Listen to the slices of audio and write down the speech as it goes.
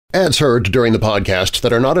Ads heard during the podcast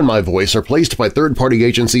that are not in my voice are placed by third-party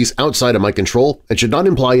agencies outside of my control and should not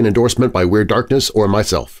imply an endorsement by Weird Darkness or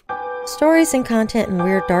myself. Stories and content in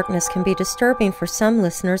Weird Darkness can be disturbing for some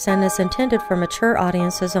listeners and is intended for mature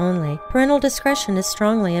audiences only. Parental discretion is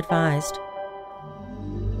strongly advised.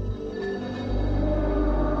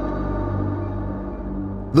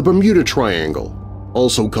 The Bermuda Triangle,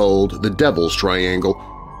 also called the Devil's Triangle,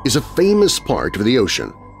 is a famous part of the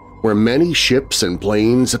ocean where many ships and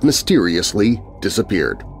planes have mysteriously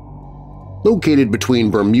disappeared. Located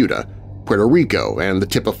between Bermuda, Puerto Rico, and the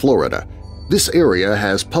tip of Florida, this area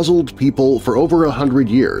has puzzled people for over 100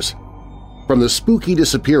 years. From the spooky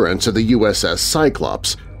disappearance of the USS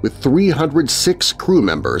Cyclops with 306 crew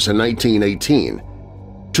members in 1918,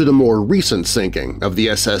 to the more recent sinking of the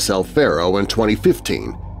SS El Faro in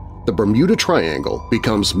 2015, the Bermuda Triangle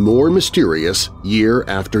becomes more mysterious year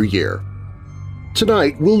after year.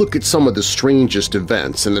 Tonight, we'll look at some of the strangest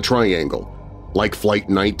events in the Triangle, like Flight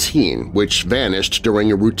 19, which vanished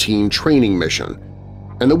during a routine training mission,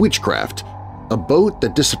 and the Witchcraft, a boat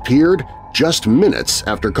that disappeared just minutes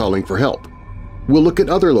after calling for help. We'll look at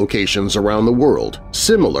other locations around the world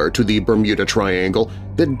similar to the Bermuda Triangle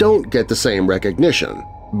that don't get the same recognition,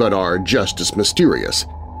 but are just as mysterious.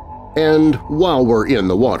 And while we're in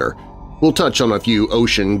the water, we'll touch on a few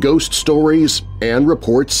ocean ghost stories and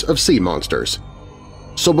reports of sea monsters.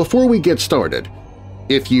 So before we get started,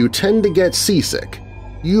 if you tend to get seasick,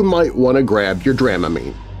 you might want to grab your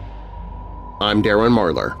Dramamine. I'm Darren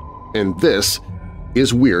Marlar, and this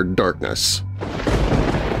is Weird Darkness.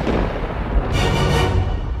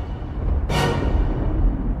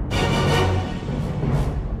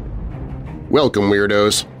 Welcome,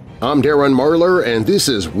 Weirdos! I'm Darren Marlar, and this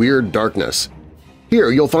is Weird Darkness.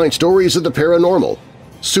 Here you'll find stories of the paranormal,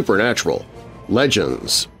 supernatural,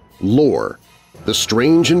 legends, lore, the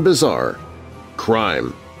strange and bizarre,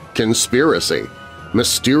 crime, conspiracy,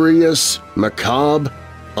 mysterious, macabre,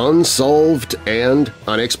 unsolved, and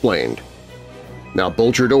unexplained. Now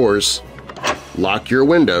bolt your doors, lock your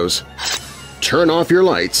windows, turn off your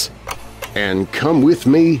lights, and come with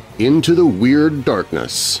me into the Weird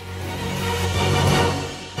Darkness.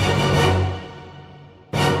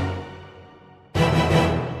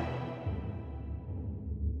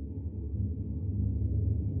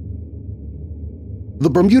 The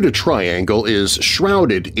Bermuda Triangle is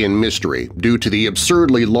shrouded in mystery due to the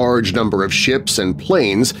absurdly large number of ships and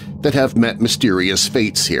planes that have met mysterious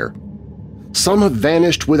fates here. Some have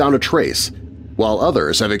vanished without a trace, while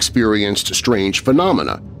others have experienced strange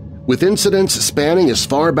phenomena, with incidents spanning as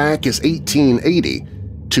far back as 1880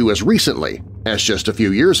 to as recently as just a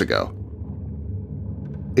few years ago.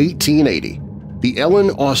 1880, the Ellen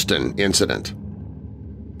Austin Incident.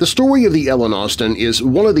 The story of the Ellen Austin is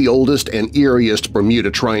one of the oldest and eeriest Bermuda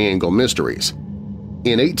Triangle mysteries.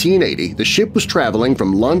 In 1880, the ship was traveling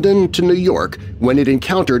from London to New York when it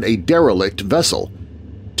encountered a derelict vessel.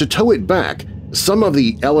 To tow it back, some of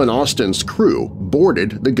the Ellen Austin's crew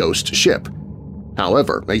boarded the ghost ship.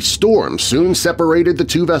 However, a storm soon separated the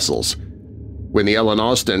two vessels. When the Ellen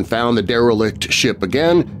Austin found the derelict ship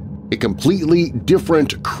again, a completely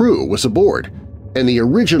different crew was aboard, and the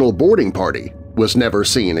original boarding party was never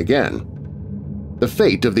seen again. The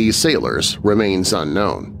fate of these sailors remains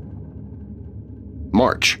unknown.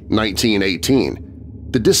 March 1918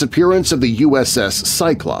 – the disappearance of the USS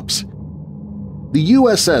Cyclops. The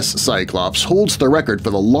USS Cyclops holds the record for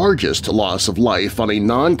the largest loss of life on a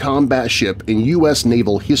non-combat ship in U.S.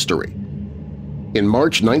 naval history. In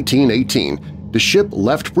March 1918, the ship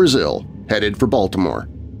left Brazil, headed for Baltimore.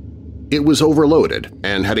 It was overloaded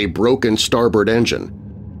and had a broken starboard engine.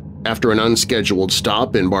 After an unscheduled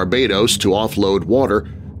stop in Barbados to offload water,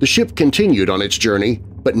 the ship continued on its journey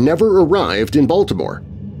but never arrived in Baltimore.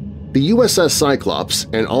 The USS Cyclops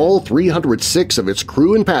and all 306 of its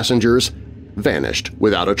crew and passengers vanished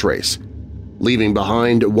without a trace, leaving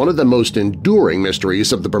behind one of the most enduring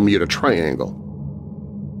mysteries of the Bermuda Triangle.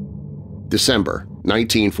 December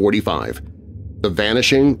 1945 – the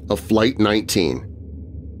vanishing of Flight 19.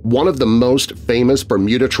 One of the most famous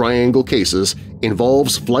Bermuda Triangle cases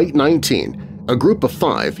involves Flight 19, a group of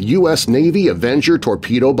 5 U.S. Navy Avenger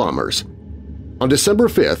torpedo bombers. On December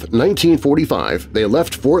 5, 1945, they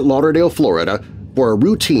left Fort Lauderdale, Florida for a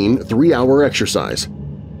routine 3-hour exercise.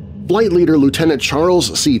 Flight leader Lieutenant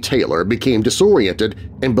Charles C. Taylor became disoriented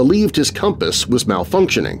and believed his compass was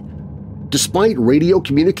malfunctioning. Despite radio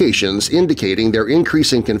communications indicating their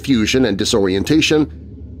increasing confusion and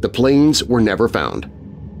disorientation, the planes were never found.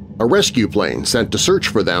 A rescue plane sent to search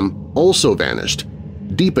for them also vanished,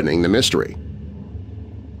 deepening the mystery.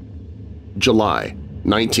 July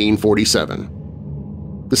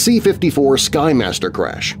 1947. the C-54 Skymaster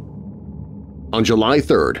crash. On July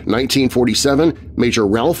 3, 1947, Major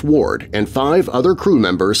Ralph Ward and 5 other crew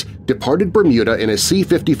members departed Bermuda in a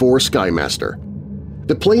C-54 Skymaster.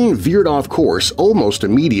 The plane veered off course almost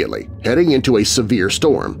immediately, heading into a severe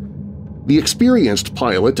storm. The experienced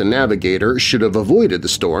pilot and navigator should have avoided the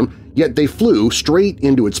storm, yet they flew straight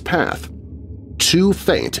into its path. 2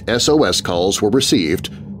 faint SOS calls were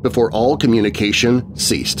received before all communication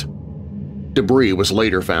ceased. Debris was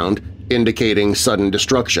later found, indicating sudden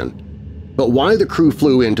destruction, but why the crew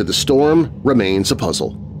flew into the storm remains a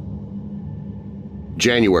puzzle.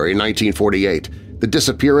 January 1948, the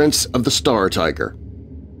disappearance of the Star Tiger.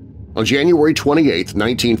 On January 28,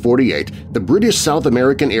 1948, the British South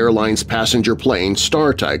American Airlines passenger plane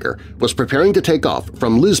Star Tiger was preparing to take off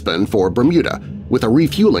from Lisbon for Bermuda with a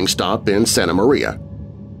refueling stop in Santa Maria.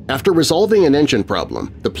 After resolving an engine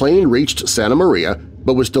problem, the plane reached Santa Maria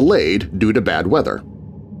but was delayed due to bad weather.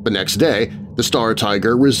 The next day, the Star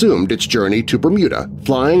Tiger resumed its journey to Bermuda,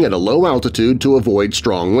 flying at a low altitude to avoid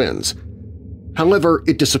strong winds. However,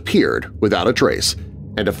 it disappeared without a trace,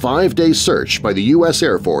 and a 5-day search by the U.S.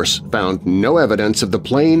 Air Force found no evidence of the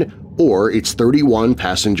plane or its 31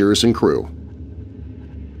 passengers and crew.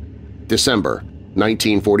 December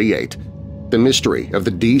 1948 – The mystery of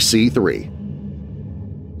the DC-3.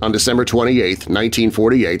 On December 28,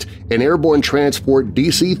 1948, an airborne transport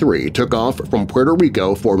DC-3 took off from Puerto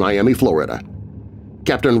Rico for Miami, Florida.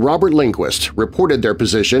 Captain Robert Lindquist reported their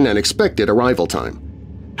position and expected arrival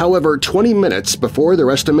time. However, 20 minutes before their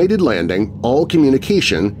estimated landing, all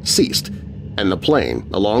communication ceased, and the plane,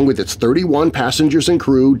 along with its 31 passengers and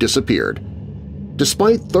crew, disappeared.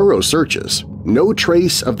 Despite thorough searches, no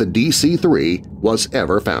trace of the DC-3 was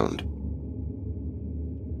ever found.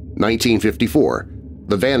 1954.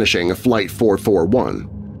 The vanishing of Flight 441.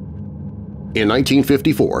 In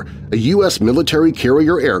 1954, a U.S. military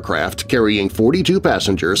carrier aircraft carrying 42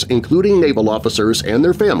 passengers, including naval officers and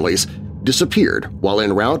their families, disappeared while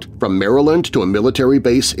en route from Maryland to a military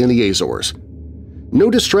base in the Azores.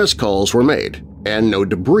 No distress calls were made, and no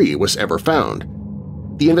debris was ever found.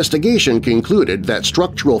 The investigation concluded that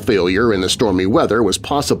structural failure in the stormy weather was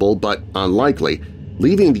possible but unlikely,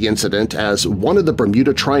 leaving the incident as one of the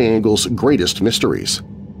Bermuda Triangle's greatest mysteries.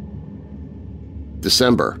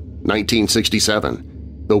 December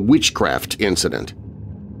 1967 – The Witchcraft Incident.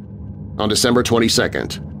 On December 22,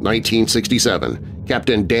 1967,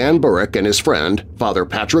 Captain Dan Burrick and his friend, Father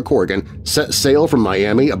Patrick Horgan, set sail from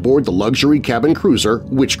Miami aboard the luxury cabin cruiser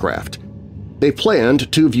Witchcraft. They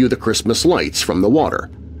planned to view the Christmas lights from the water.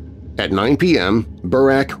 At 9 p.m.,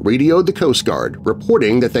 Burrick radioed the Coast Guard,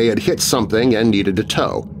 reporting that they had hit something and needed a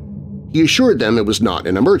tow. He assured them it was not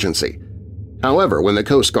an emergency. However, when the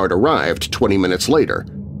Coast Guard arrived 20 minutes later,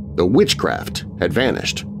 the Witchcraft had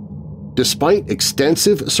vanished. Despite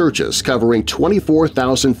extensive searches covering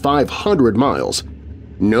 24,500 miles,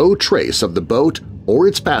 no trace of the boat or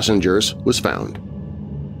its passengers was found.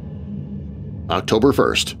 October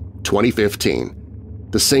 1, 2015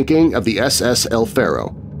 – The sinking of the SS El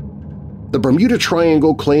Faro. The Bermuda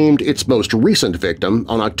Triangle claimed its most recent victim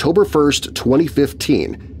on October 1,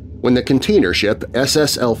 2015, when the container ship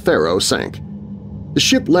SS El Faro sank. The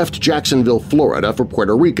ship left Jacksonville, Florida for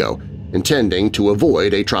Puerto Rico, intending to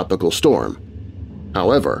avoid a tropical storm.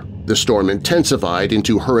 However, the storm intensified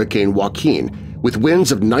into Hurricane Joaquin with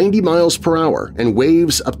winds of 90 miles per hour and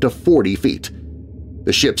waves up to 40 feet.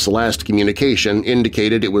 The ship's last communication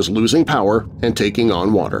indicated it was losing power and taking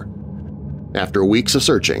on water. After weeks of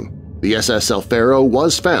searching, the SS El Faro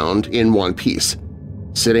was found in one piece,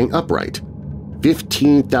 sitting upright,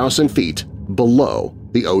 15,000 feet below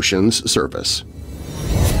the ocean's surface.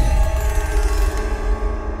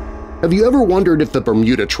 Have you ever wondered if the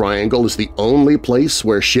Bermuda Triangle is the only place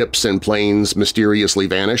where ships and planes mysteriously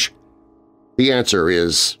vanish? The answer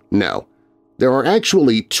is no. There are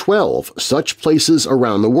actually 12 such places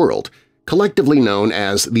around the world, collectively known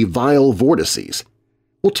as the Vile Vortices.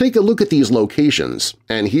 We'll take a look at these locations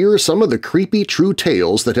and hear some of the creepy true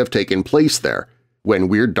tales that have taken place there when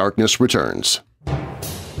Weird Darkness returns.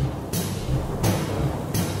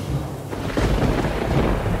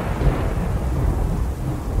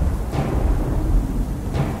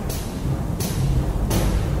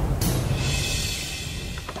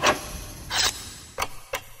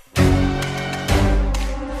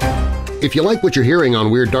 If you like what you're hearing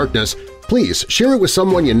on Weird Darkness, please share it with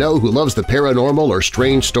someone you know who loves the paranormal or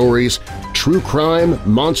strange stories, true crime,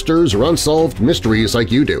 monsters, or unsolved mysteries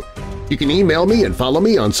like you do. You can email me and follow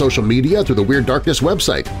me on social media through the Weird Darkness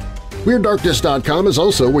website. WeirdDarkness.com is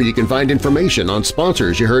also where you can find information on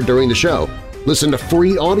sponsors you heard during the show, listen to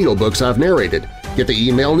free audiobooks I've narrated, get the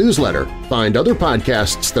email newsletter, find other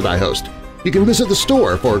podcasts that I host. You can visit the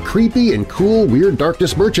store for creepy and cool Weird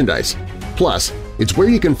Darkness merchandise. Plus, it's where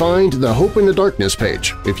you can find the Hope in the Darkness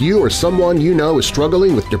page if you or someone you know is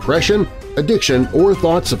struggling with depression, addiction, or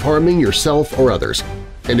thoughts of harming yourself or others.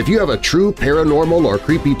 And if you have a true paranormal or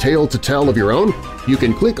creepy tale to tell of your own, you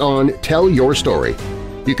can click on Tell Your Story.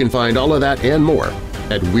 You can find all of that and more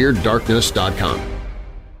at WeirdDarkness.com.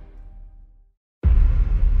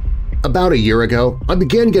 About a year ago, I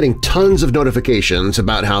began getting tons of notifications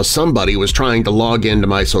about how somebody was trying to log into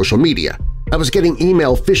my social media. I was getting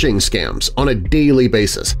email phishing scams on a daily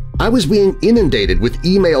basis. I was being inundated with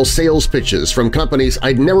email sales pitches from companies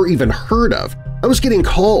I'd never even heard of. I was getting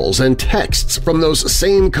calls and texts from those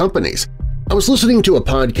same companies. I was listening to a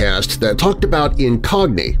podcast that talked about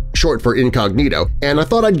incogni, short for incognito, and I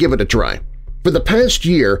thought I'd give it a try. For the past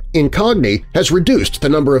year, Incogni has reduced the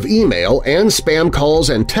number of email and spam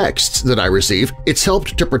calls and texts that I receive. It's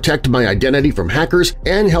helped to protect my identity from hackers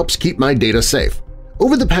and helps keep my data safe.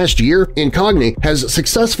 Over the past year, Incogni has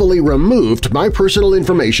successfully removed my personal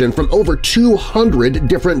information from over 200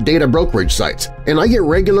 different data brokerage sites, and I get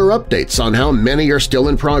regular updates on how many are still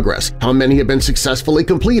in progress, how many have been successfully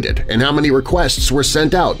completed, and how many requests were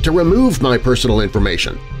sent out to remove my personal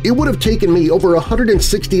information. It would have taken me over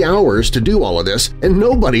 160 hours to do all of this, and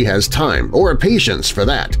nobody has time or patience for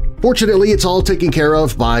that. Fortunately, it's all taken care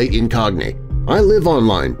of by Incogni. I live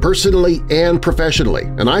online, personally and professionally,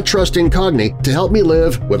 and I trust Incogni to help me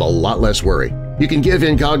live with a lot less worry. You can give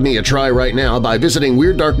Incogni a try right now by visiting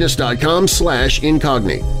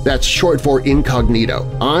WeirdDarkness.com/Incogni. That's short for incognito,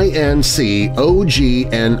 INCOGNI,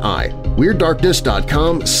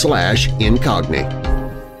 WeirdDarkness.com/Incogni.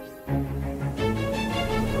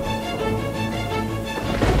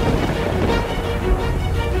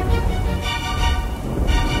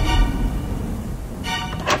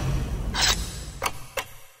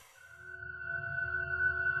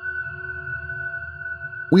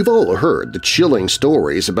 We've all heard the chilling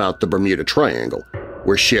stories about the Bermuda Triangle,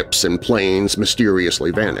 where ships and planes mysteriously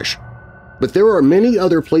vanish. But there are many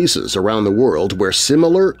other places around the world where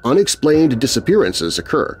similar, unexplained disappearances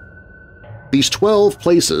occur. These 12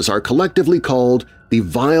 places are collectively called the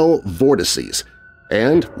Vile Vortices,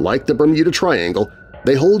 and, like the Bermuda Triangle,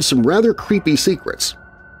 they hold some rather creepy secrets.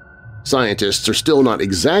 Scientists are still not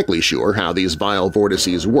exactly sure how these vile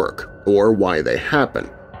vortices work or why they happen.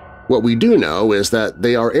 What we do know is that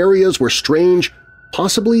they are areas where strange,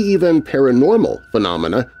 possibly even paranormal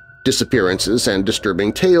phenomena, disappearances, and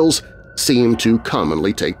disturbing tales seem to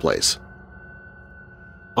commonly take place.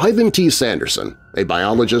 Ivan T. Sanderson, a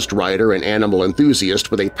biologist, writer, and animal enthusiast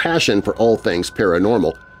with a passion for all things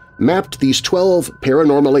paranormal, mapped these 12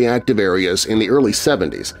 paranormally active areas in the early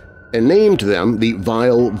 70s and named them the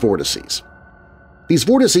Vile Vortices. These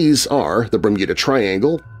vortices are the Bermuda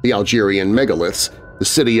Triangle, the Algerian megaliths, the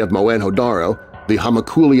city of Mohenjo-Daro, the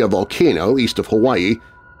Hamakulia volcano east of Hawaii,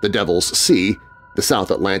 the Devil's Sea, the South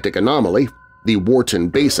Atlantic Anomaly, the Wharton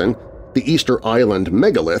Basin, the Easter Island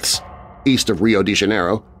megaliths east of Rio de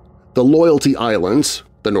Janeiro, the Loyalty Islands,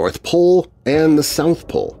 the North Pole, and the South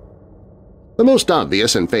Pole. The most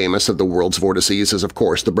obvious and famous of the world's vortices is, of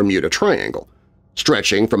course, the Bermuda Triangle.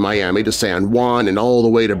 Stretching from Miami to San Juan and all the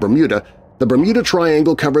way to Bermuda, the Bermuda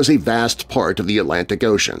Triangle covers a vast part of the Atlantic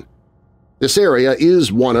Ocean. This area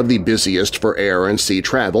is one of the busiest for air and sea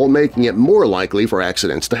travel, making it more likely for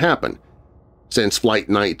accidents to happen. Since Flight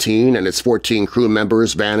 19 and its 14 crew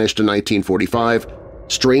members vanished in 1945,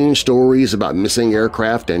 strange stories about missing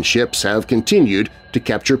aircraft and ships have continued to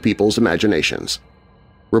capture people's imaginations.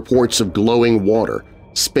 Reports of glowing water,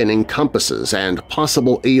 spinning compasses, and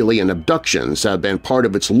possible alien abductions have been part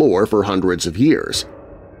of its lore for hundreds of years.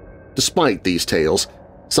 Despite these tales,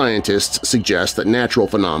 scientists suggest that natural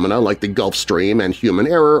phenomena like the Gulf Stream and human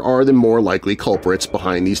error are the more likely culprits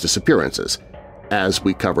behind these disappearances, as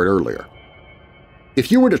we covered earlier. If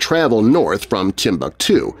you were to travel north from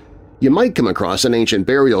Timbuktu, you might come across an ancient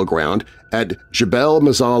burial ground at Jebel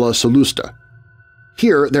Mazala Sulusta.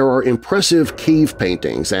 Here there are impressive cave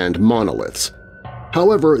paintings and monoliths.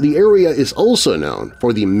 However, the area is also known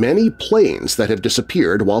for the many planes that have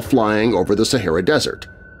disappeared while flying over the Sahara Desert.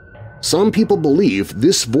 Some people believe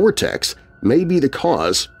this vortex may be the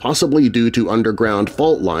cause, possibly due to underground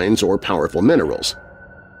fault lines or powerful minerals.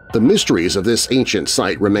 The mysteries of this ancient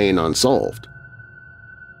site remain unsolved.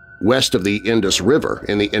 West of the Indus River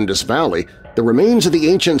in the Indus Valley, the remains of the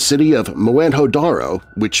ancient city of Mohenjo-Daro,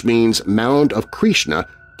 which means Mound of Krishna,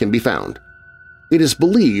 can be found. It is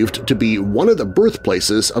believed to be one of the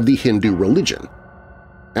birthplaces of the Hindu religion.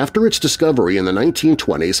 After its discovery in the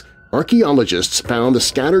 1920s, archaeologists found the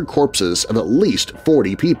scattered corpses of at least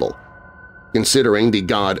 40 people. Considering the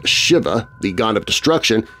god Shiva, the god of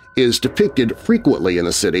destruction, is depicted frequently in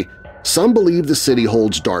the city, some believe the city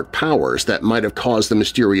holds dark powers that might have caused the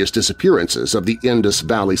mysterious disappearances of the Indus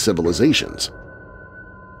Valley civilizations.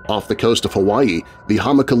 Off the coast of Hawaii, the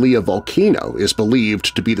Hamakulia volcano is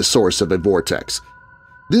believed to be the source of a vortex.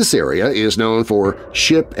 This area is known for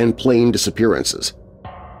ship and plane disappearances.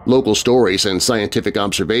 Local stories and scientific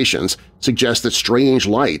observations suggest that strange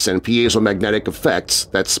lights and piezomagnetic effects,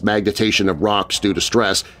 that's magnetation of rocks due to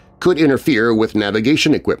stress, could interfere with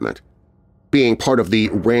navigation equipment. Being part of the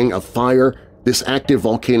Ring of Fire, this active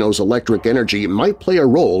volcano's electric energy might play a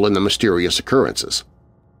role in the mysterious occurrences.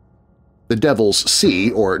 The Devil's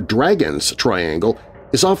Sea, or Dragon's Triangle,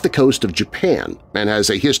 is off the coast of Japan and has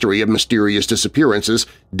a history of mysterious disappearances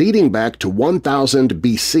dating back to 1000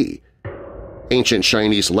 BC. Ancient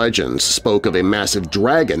Chinese legends spoke of a massive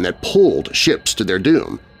dragon that pulled ships to their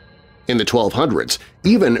doom. In the 1200s,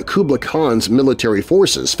 even Kublai Khan's military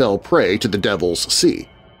forces fell prey to the Devil's Sea.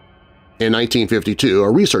 In 1952,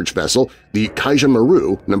 a research vessel, the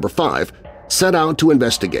Kaijamaru No. 5, set out to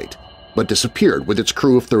investigate, but disappeared with its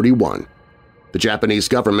crew of 31. The Japanese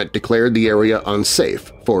government declared the area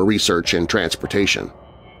unsafe for research and transportation.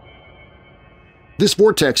 This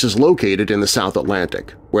vortex is located in the South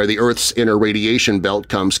Atlantic, where the Earth's inner radiation belt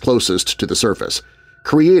comes closest to the surface,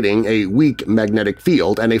 creating a weak magnetic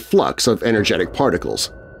field and a flux of energetic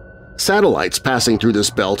particles. Satellites passing through this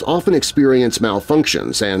belt often experience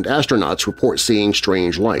malfunctions, and astronauts report seeing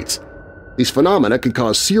strange lights. These phenomena can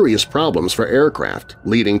cause serious problems for aircraft,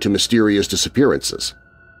 leading to mysterious disappearances.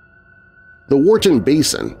 The Wharton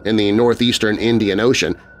Basin in the northeastern Indian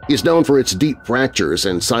Ocean is known for its deep fractures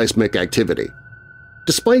and seismic activity.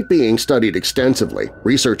 Despite being studied extensively,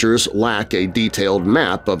 researchers lack a detailed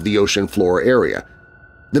map of the ocean floor area.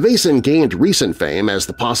 The basin gained recent fame as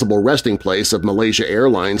the possible resting place of Malaysia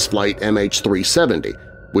Airlines Flight MH370,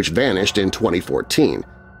 which vanished in 2014.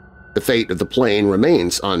 The fate of the plane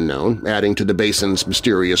remains unknown, adding to the basin's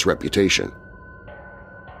mysterious reputation.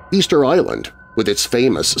 Easter Island, with its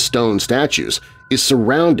famous stone statues, is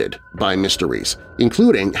surrounded by mysteries,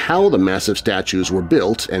 including how the massive statues were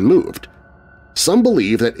built and moved. Some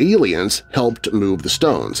believe that aliens helped move the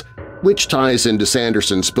stones, which ties into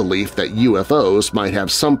Sanderson's belief that UFOs might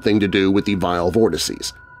have something to do with the vile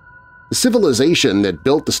vortices. The civilization that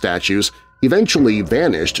built the statues eventually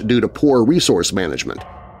vanished due to poor resource management,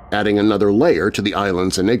 adding another layer to the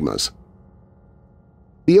island's enigmas.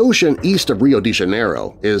 The ocean east of Rio de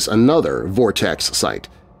Janeiro is another vortex site,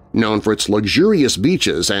 known for its luxurious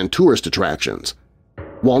beaches and tourist attractions.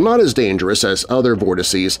 While not as dangerous as other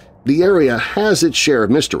vortices, the area has its share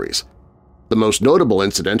of mysteries. The most notable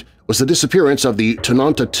incident was the disappearance of the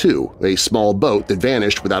Tonanta II, a small boat that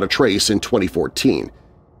vanished without a trace in 2014.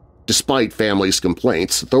 Despite families'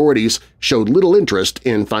 complaints, authorities showed little interest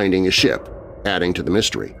in finding a ship, adding to the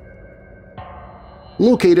mystery.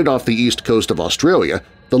 Located off the east coast of Australia,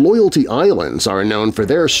 the Loyalty Islands are known for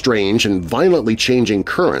their strange and violently changing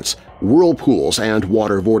currents, whirlpools, and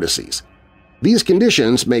water vortices. These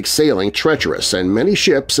conditions make sailing treacherous and many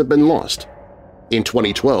ships have been lost. In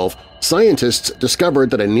 2012, scientists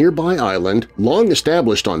discovered that a nearby island, long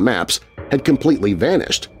established on maps, had completely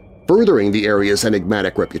vanished, furthering the area's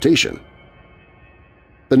enigmatic reputation.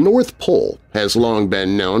 The North Pole has long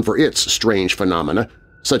been known for its strange phenomena,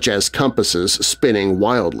 such as compasses spinning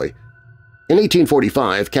wildly. In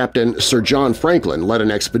 1845, Captain Sir John Franklin led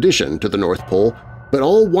an expedition to the North Pole, but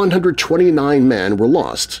all 129 men were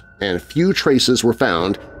lost, and few traces were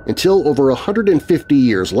found until over 150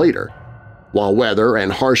 years later. While weather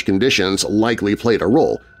and harsh conditions likely played a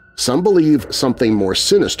role, some believe something more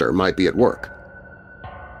sinister might be at work.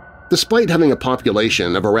 Despite having a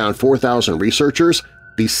population of around 4,000 researchers,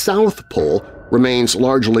 the South Pole remains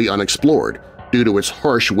largely unexplored due to its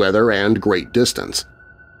harsh weather and great distance.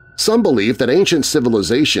 Some believe that ancient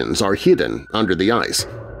civilizations are hidden under the ice,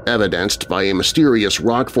 evidenced by a mysterious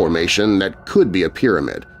rock formation that could be a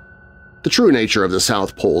pyramid. The true nature of the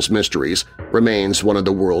South Pole's mysteries remains one of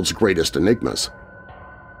the world's greatest enigmas.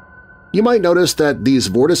 You might notice that these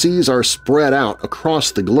vortices are spread out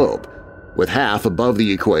across the globe, with half above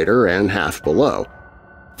the equator and half below.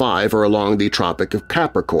 5 are along the Tropic of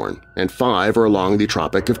Capricorn, and 5 are along the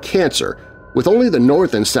Tropic of Cancer, with only the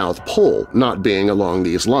North and South Pole not being along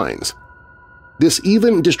these lines. This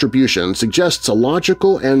even distribution suggests a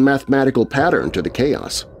logical and mathematical pattern to the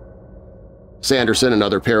chaos. Sanderson and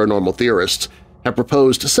other paranormal theorists have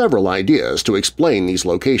proposed several ideas to explain these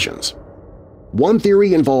locations. One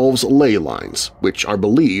theory involves ley lines, which are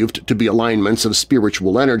believed to be alignments of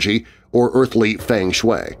spiritual energy or earthly feng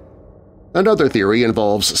shui. Another theory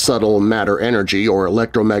involves subtle matter-energy or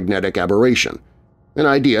electromagnetic aberration, an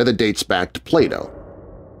idea that dates back to Plato.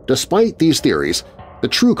 Despite these theories, the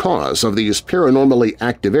true cause of these paranormally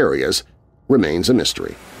active areas remains a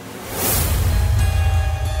mystery.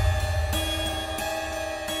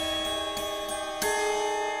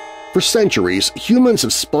 For centuries, humans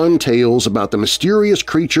have spun tales about the mysterious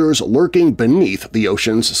creatures lurking beneath the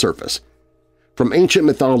ocean's surface. From ancient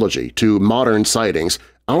mythology to modern sightings,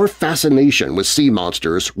 our fascination with sea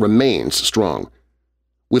monsters remains strong.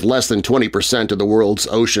 With less than 20% of the world's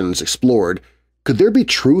oceans explored, could there be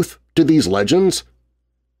truth to these legends?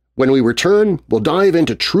 When we return, we'll dive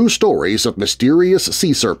into true stories of mysterious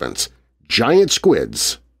sea serpents, giant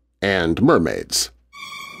squids, and mermaids.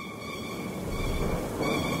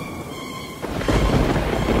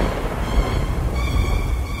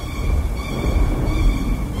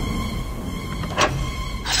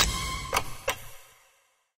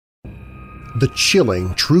 The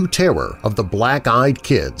Chilling True Terror of the Black-Eyed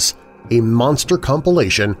Kids, a monster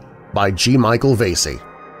compilation by G. Michael Vasey.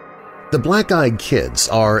 The Black-Eyed Kids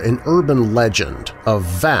are an urban legend of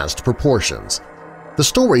vast proportions. The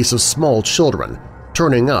stories of small children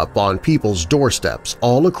turning up on people's doorsteps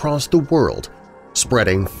all across the world,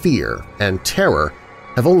 spreading fear and terror,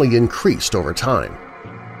 have only increased over time.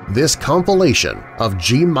 This compilation of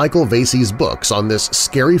G. Michael Vasey's books on this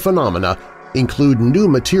scary phenomena include new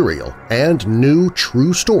material and new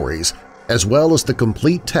true stories, as well as the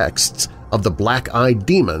complete texts of The Black-Eyed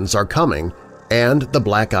Demons Are Coming and The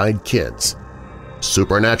Black-Eyed Kids.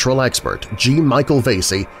 Supernatural expert G. Michael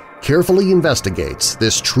Vasey carefully investigates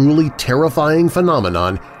this truly terrifying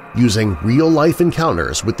phenomenon using real-life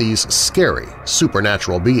encounters with these scary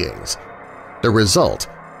supernatural beings. The result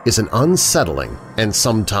is an unsettling and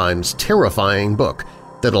sometimes terrifying book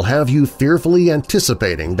that'll have you fearfully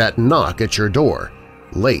anticipating that knock at your door,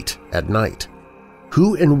 late at night.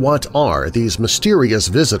 Who and what are these mysterious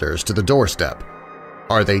visitors to the doorstep?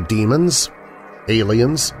 Are they demons?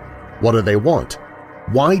 Aliens? What do they want?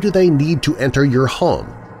 Why do they need to enter your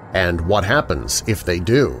home? And what happens if they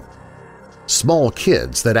do? Small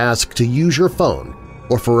kids that ask to use your phone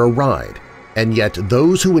or for a ride, and yet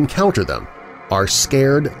those who encounter them are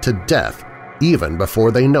scared to death even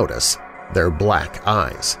before they notice their black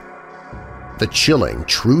eyes. The Chilling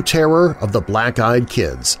True Terror of the Black-Eyed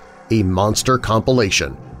Kids, a monster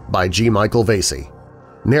compilation by G. Michael Vasey.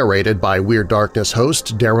 Narrated by Weird Darkness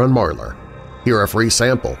host Darren Marlar. Hear a free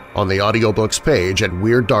sample on the audiobooks page at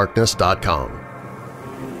WeirdDarkness.com.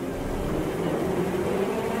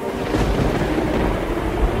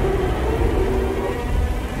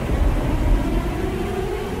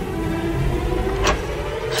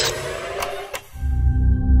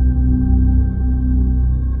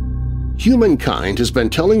 Humankind has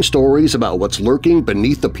been telling stories about what's lurking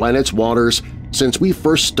beneath the planet's waters since we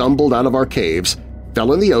first stumbled out of our caves,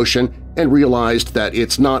 fell in the ocean, and realized that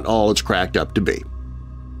it's not all it's cracked up to be.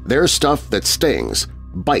 There's stuff that stings,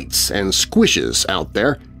 bites, and squishes out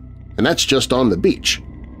there, and that's just on the beach.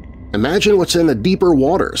 Imagine what's in the deeper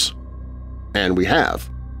waters. And we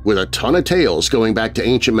have, with a ton of tales going back to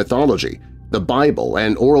ancient mythology, the Bible,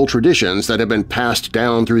 and oral traditions that have been passed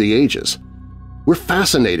down through the ages. We're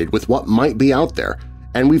fascinated with what might be out there,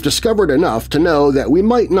 and we've discovered enough to know that we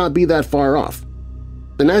might not be that far off.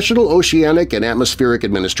 The National Oceanic and Atmospheric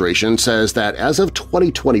Administration says that as of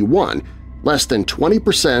 2021, less than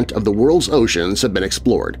 20% of the world's oceans have been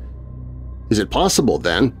explored. Is it possible,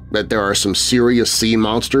 then, that there are some serious sea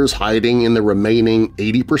monsters hiding in the remaining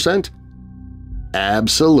 80%?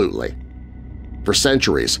 Absolutely. For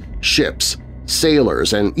centuries, ships,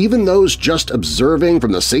 sailors, and even those just observing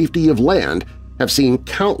from the safety of land have seen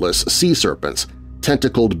countless sea serpents,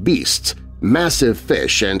 tentacled beasts, massive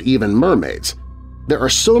fish, and even mermaids. There are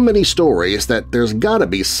so many stories that there's gotta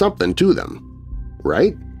be something to them,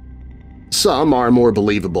 right? Some are more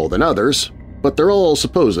believable than others, but they're all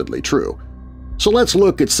supposedly true. So let's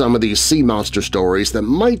look at some of these sea monster stories that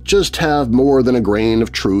might just have more than a grain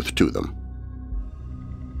of truth to them.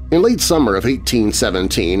 In late summer of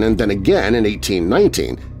 1817 and then again in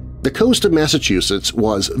 1819, the coast of Massachusetts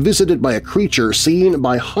was visited by a creature seen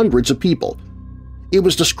by hundreds of people. It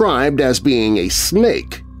was described as being a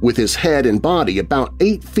snake with his head and body about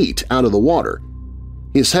 8 feet out of the water.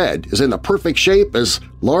 His head is in the perfect shape as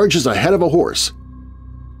large as the head of a horse.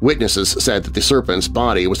 Witnesses said that the serpent's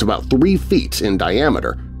body was about 3 feet in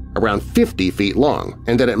diameter, around 50 feet long,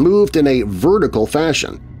 and that it moved in a vertical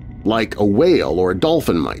fashion, like a whale or a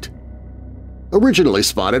dolphin might. Originally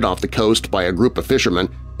spotted off the coast by a group of fishermen,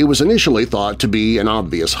 it was initially thought to be an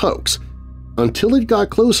obvious hoax, until it got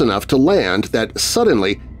close enough to land that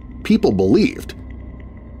suddenly people believed.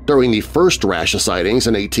 During the first rash of sightings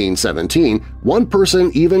in 1817, one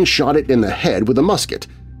person even shot it in the head with a musket,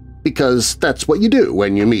 because that's what you do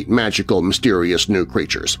when you meet magical, mysterious new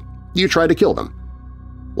creatures. You try to kill them.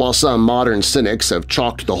 While some modern cynics have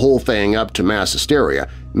chalked the whole thing up to mass hysteria,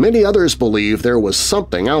 many others believe there was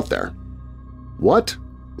something out there. What?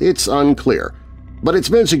 It's unclear, but it's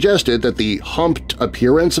been suggested that the humped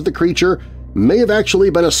appearance of the creature may have actually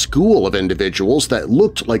been a school of individuals that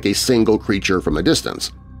looked like a single creature from a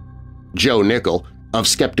distance. Joe Nickel, of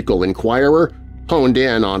Skeptical Inquirer, honed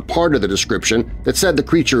in on part of the description that said the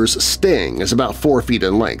creature's sting is about 4 feet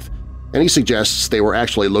in length, and he suggests they were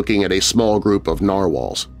actually looking at a small group of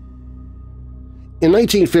narwhals. In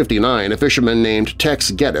 1959, a fisherman named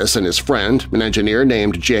Tex Geddes and his friend, an engineer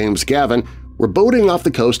named James Gavin, were boating off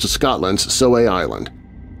the coast of Scotland's Soay Island.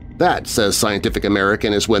 That, says Scientific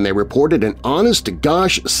American, is when they reported an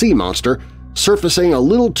honest-to-gosh sea monster surfacing a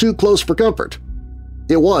little too close for comfort.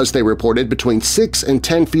 It was, they reported, between 6 and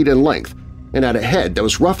 10 feet in length and had a head that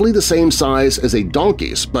was roughly the same size as a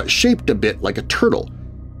donkey's but shaped a bit like a turtle.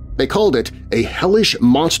 They called it a hellish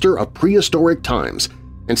monster of prehistoric times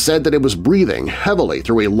and said that it was breathing heavily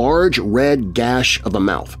through a large red gash of a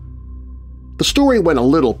mouth. The story went a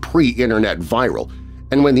little pre-internet viral,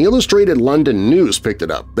 and when the Illustrated London News picked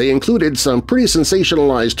it up, they included some pretty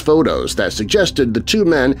sensationalized photos that suggested the two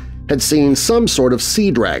men had seen some sort of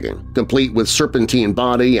sea dragon, complete with serpentine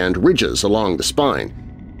body and ridges along the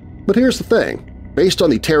spine. But here's the thing. Based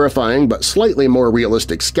on the terrifying but slightly more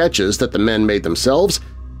realistic sketches that the men made themselves,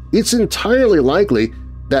 it's entirely likely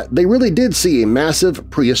that they really did see a massive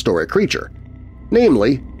prehistoric creature,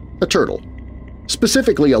 namely a turtle.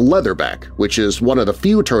 Specifically a leatherback, which is one of the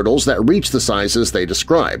few turtles that reach the sizes they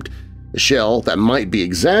described, a shell that might be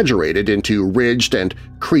exaggerated into ridged and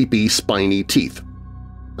creepy spiny teeth.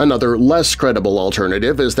 Another less credible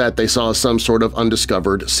alternative is that they saw some sort of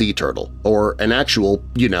undiscovered sea turtle, or an actual,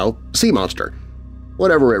 sea monster.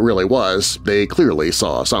 Whatever it really was, they clearly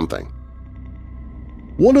saw something.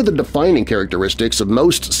 One of the defining characteristics of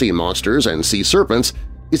most sea monsters and sea serpents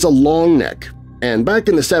is a long neck, and back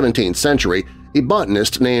in the 17th century, a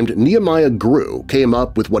botanist named Nehemiah Grew came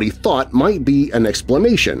up with what he thought might be an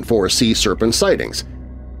explanation for sea serpent sightings.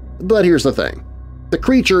 But here's the thing. The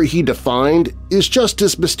creature he defined is just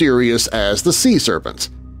as mysterious as the sea serpents.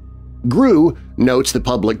 Grew, notes the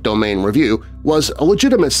Public Domain Review, was a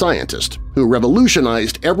legitimate scientist who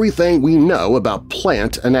revolutionized everything we know about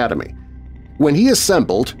plant anatomy. When he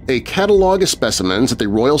assembled a catalogue of specimens at the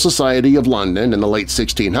Royal Society of London in the late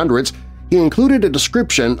 1600s, he included a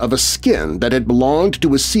description of a skin that had belonged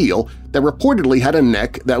to a seal that reportedly had a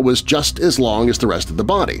neck that was just as long as the rest of the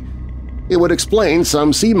body. It would explain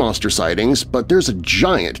some sea monster sightings, but there's a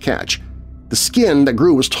giant catch. The skin that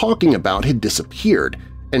Grew was talking about had disappeared,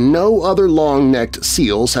 and no other long-necked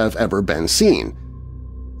seals have ever been seen.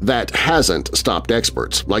 That hasn't stopped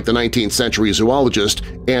experts, like the 19th century zoologist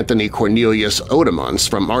Anthony Cornelius Oudemans,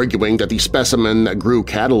 from arguing that the specimen that Grew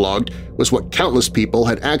cataloged was what countless people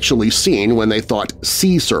had actually seen when they thought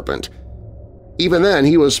sea serpent. Even then,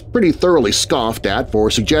 he was pretty thoroughly scoffed at for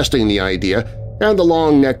suggesting the idea, and the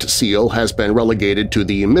long-necked seal has been relegated to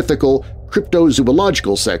the mythical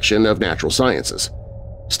cryptozoological section of natural sciences.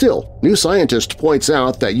 Still, New Scientist points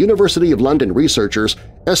out that University of London researchers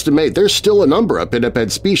estimate there's still a number of pinniped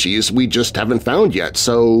species we just haven't found yet,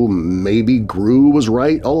 so maybe Grew was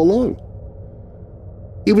right all along.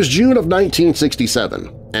 It was June of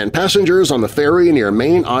 1967, and passengers on the ferry near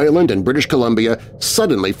Main Island in British Columbia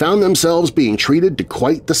suddenly found themselves being treated to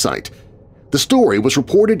quite the sight. The story was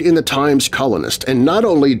reported in the Times Colonist, and not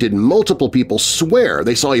only did multiple people swear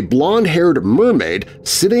they saw a blonde-haired mermaid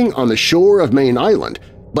sitting on the shore of Main Island,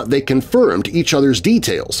 but they confirmed each other's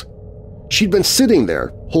details. She'd been sitting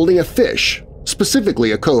there holding a fish,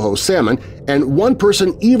 specifically a coho salmon, and one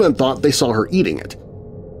person even thought they saw her eating it.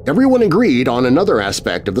 Everyone agreed on another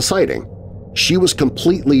aspect of the sighting. She was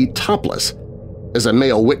completely topless. As a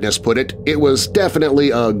male witness put it, it was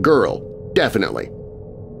definitely a girl, definitely.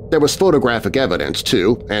 There was photographic evidence,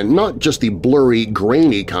 too, and not just the blurry,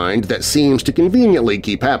 grainy kind that seems to conveniently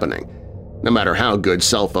keep happening, no matter how good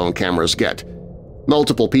cell phone cameras get.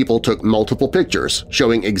 Multiple people took multiple pictures,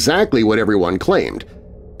 showing exactly what everyone claimed.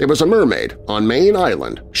 There was a mermaid on Main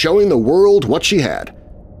Island showing the world what she had.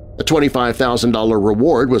 A $25,000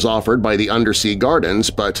 reward was offered by the Undersea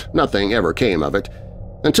Gardens, but nothing ever came of it,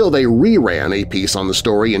 until they reran a piece on the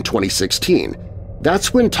story in 2016.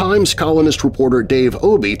 That's when Times columnist reporter Dave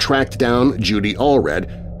Obey tracked down Judy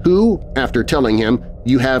Allred, who, after telling him,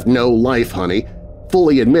 "You have no life, honey,"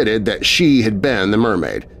 fully admitted that she had been the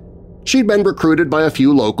mermaid. She'd been recruited by a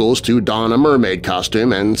few locals to don a mermaid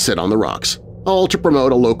costume and sit on the rocks. all to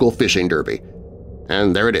promote a local fishing derby.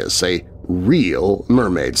 And there it is, a real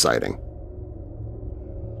mermaid sighting.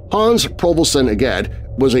 Hans Provelson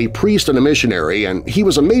Egede was a priest and a missionary, and he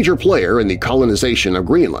was a major player in the colonization of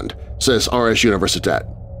Greenland, says Aarhus Universitet.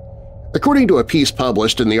 According to a piece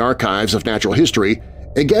published in the Archives of Natural History,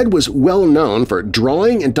 Egede was well known for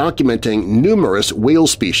drawing and documenting numerous whale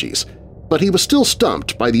species, but he was still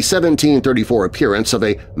stumped by the 1734 appearance of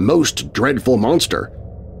a most dreadful monster.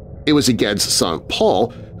 It was Egede's son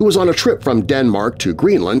Paul who was on a trip from Denmark to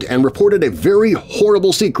Greenland and reported a very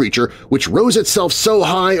horrible sea creature which rose itself so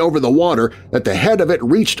high over the water that the head of it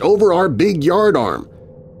reached over our big yard arm.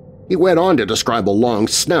 He went on to describe a long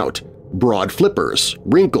snout, broad flippers,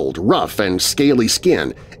 wrinkled, rough, and scaly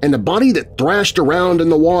skin, and a body that thrashed around in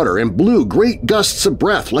the water and blew great gusts of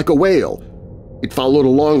breath like a whale. It followed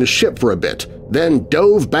along the ship for a bit, then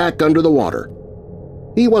dove back under the water.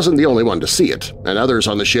 He wasn't the only one to see it, and others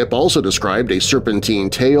on the ship also described a serpentine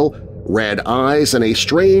tail, red eyes, and a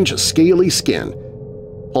strange, scaly skin.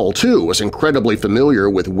 Paul, too, was incredibly familiar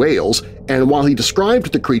with whales, and while he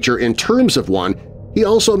described the creature in terms of one, he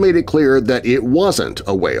also made it clear that it wasn't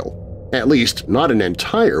a whale. At least not an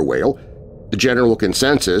entire whale. The general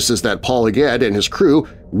consensus is that Paul Egede and his crew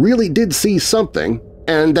really did see something,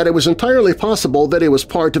 and that it was entirely possible that it was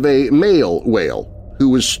part of a male whale who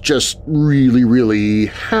was just really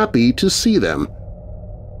happy to see them.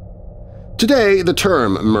 Today, the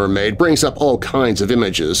term mermaid brings up all kinds of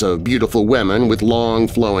images of beautiful women with long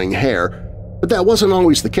flowing hair, but that wasn't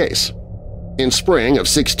always the case. In spring of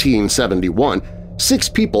 1671, 6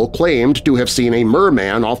 people claimed to have seen a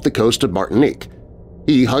merman off the coast of Martinique.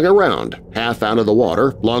 He hung around, half out of the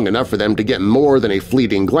water, long enough for them to get more than a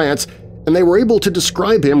fleeting glance, and they were able to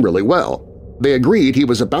describe him really well. They agreed he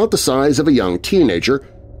was about the size of a young teenager,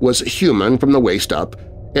 was human from the waist up,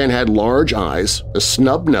 and had large eyes, a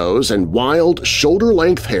snub nose, and wild,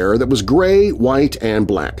 shoulder-length hair that was gray, white, and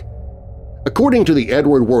black. According to the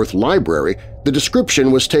Edward Worth Library, the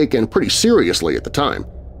description was taken pretty seriously at the time.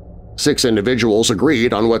 6 individuals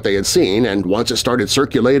agreed on what they had seen, and once it started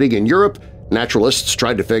circulating in Europe, naturalists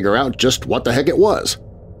tried to figure out just what the heck it was.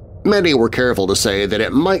 Many were careful to say that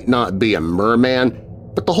it might not be a merman,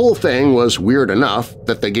 but the whole thing was weird enough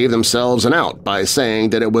that they gave themselves an out by saying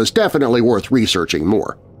that it was definitely worth researching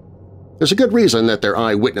more. There's a good reason that their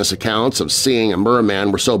eyewitness accounts of seeing a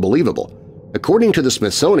merman were so believable. According to the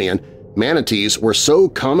Smithsonian, manatees were so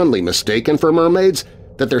commonly mistaken for mermaids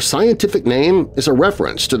that their scientific name is a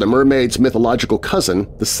reference to the mermaid's mythological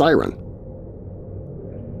cousin, the siren.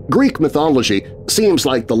 Greek mythology seems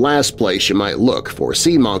like the last place you might look for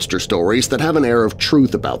sea monster stories that have an air of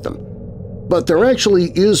truth about them. But there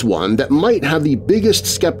actually is one that might have the biggest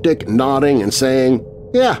skeptic nodding and saying,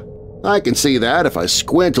 "Yeah, I can see that if I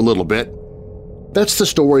squint a little bit." That's the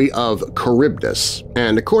story of Charybdis,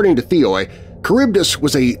 and according to Theoi, Charybdis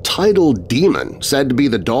was a tidal demon said to be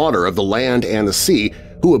the daughter of the land and the sea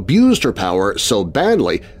who abused her power so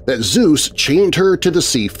badly that Zeus chained her to the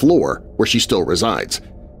sea floor, where she still resides.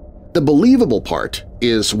 The believable part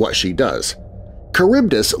is what she does.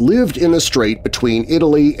 Charybdis lived in the strait between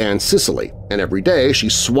Italy and Sicily, and every day she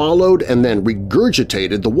swallowed and then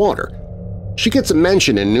regurgitated the water. She gets a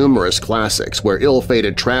mention in numerous classics where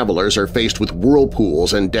ill-fated travelers are faced with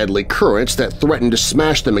whirlpools and deadly currents that threaten to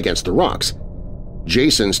smash them against the rocks.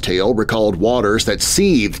 Jason's tale recalled waters that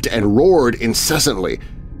seethed and roared incessantly,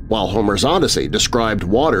 while Homer's Odyssey described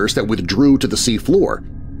waters that withdrew to the sea floor.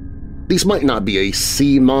 These might not be a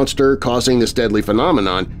sea monster causing this deadly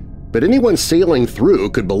phenomenon, but anyone sailing through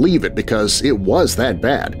could believe it because it was that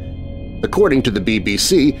bad. According to the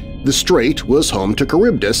BBC, the strait was home to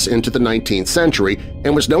Charybdis into the 19th century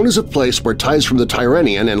and was known as a place where tides from the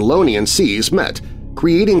Tyrrhenian and Ionian seas met,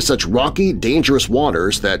 creating such rocky, dangerous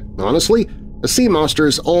waters that, honestly, a sea monster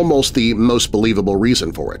is almost the most believable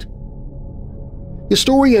reason for it.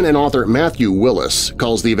 Historian and author Matthew Willis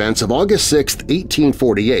calls the events of August 6,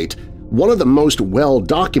 1848, one of the most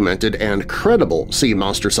well-documented and credible sea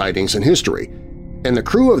monster sightings in history, and the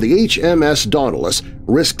crew of the HMS Dauntless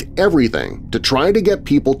risked everything to try to get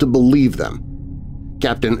people to believe them.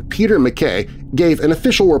 Captain Peter Mackay gave an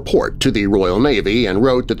official report to the Royal Navy and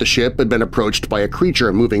wrote that the ship had been approached by a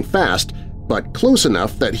creature moving fast, but close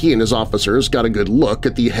enough that he and his officers got a good look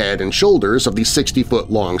at the head and shoulders of the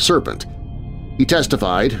 60-foot-long serpent. He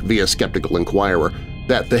testified, via Skeptical Inquirer,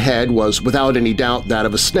 that the head was without any doubt that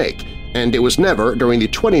of a snake, and it was never during the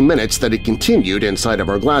 20 minutes that it continued inside of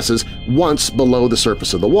our glasses once below the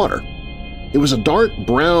surface of the water. It was a dark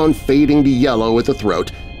brown fading to yellow at the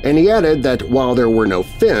throat, and he added that while there were no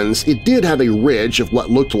fins, it did have a ridge of what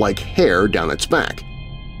looked like hair down its back.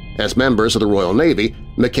 As members of the Royal Navy,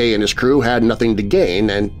 McKay and his crew had nothing to gain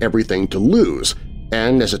and everything to lose,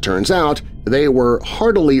 and as it turns out, they were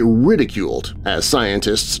heartily ridiculed as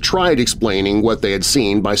scientists tried explaining what they had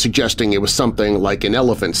seen by suggesting it was something like an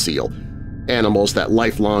elephant seal, animals that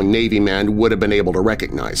lifelong Navy men would have been able to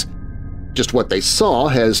recognize. Just what they saw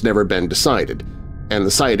has never been decided, and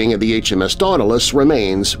the sighting of the HMS Nautilus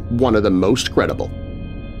remains one of the most credible.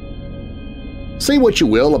 Say what you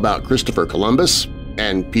will about Christopher Columbus,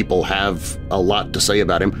 and people have a lot to say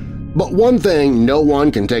about him, but one thing no one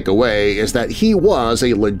can take away is that he was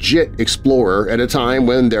a legit explorer at a time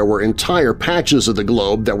when there were entire patches of the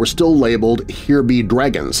globe that were still labeled "Here be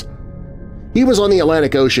dragons." He was on the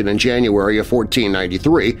Atlantic Ocean in January of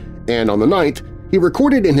 1493, and on the 9th, he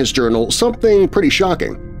recorded in his journal something pretty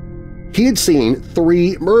shocking. He had seen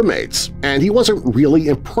 3 mermaids, and he wasn't really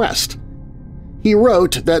impressed. He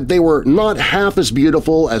wrote that they were not half as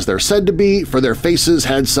beautiful as they're said to be, for their faces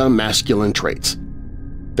had some masculine traits.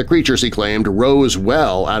 The creatures, he claimed, rose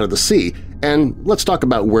well out of the sea, and let's talk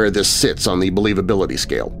about where this sits on the believability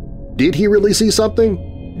scale. Did he really see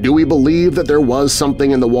something? Do we believe that there was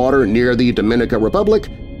something in the water near the Dominican Republic?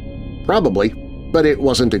 Probably, but it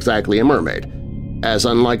wasn't exactly a mermaid. As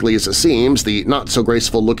unlikely as it seems, the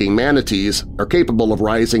not-so-graceful-looking manatees are capable of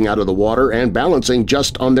rising out of the water and balancing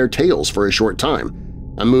just on their tails for a short time,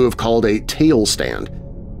 a move called a tail stand.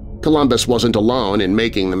 Columbus wasn't alone in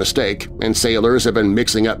making the mistake, and sailors have been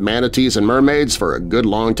mixing up manatees and mermaids for a good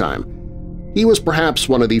long time. He was perhaps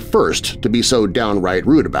one of the first to be so downright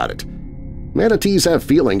rude about it. Manatees have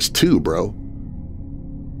feelings too, bro.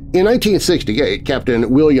 In 1968, Captain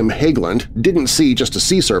William Hageland didn't see just a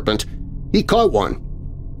sea serpent, he caught one.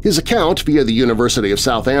 His account via the University of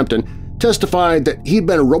Southampton testified that he'd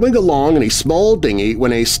been rowing along in a small dinghy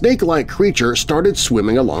when a snake-like creature started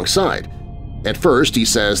swimming alongside. At first, he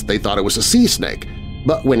says they thought it was a sea snake,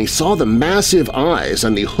 but when he saw the massive eyes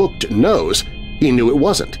and the hooked nose, he knew it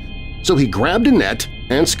wasn't. So he grabbed a net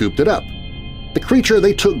and scooped it up. The creature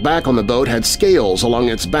they took back on the boat had scales along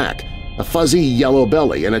its back, a fuzzy yellow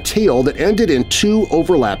belly, and a tail that ended in 2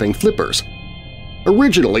 overlapping flippers.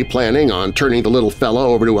 Originally planning on turning the little fellow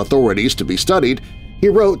over to authorities to be studied, he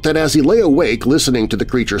wrote that as he lay awake listening to the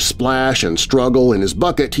creature splash and struggle in his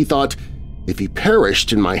bucket, he thought, "If he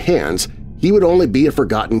perished in my hands, he would only be a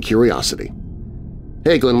forgotten curiosity."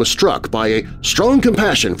 Hageland was struck by a strong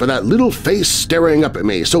compassion for that little face staring up at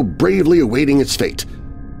me, so bravely awaiting its fate.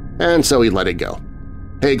 And so he let it go.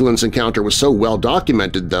 Hageland's encounter was so well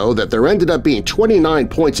documented, though, that there ended up being 29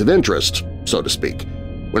 points of interest, so to speak.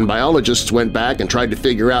 When biologists went back and tried to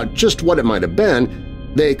figure out just what it might have been,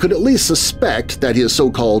 they could at least suspect that his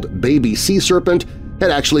so-called baby sea serpent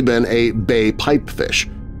had actually been a bay pipefish.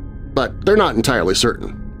 But they're not entirely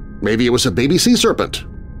certain. Maybe it was a baby sea serpent.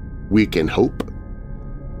 We can hope.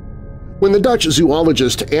 When the Dutch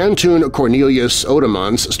zoologist Antoon Cornelius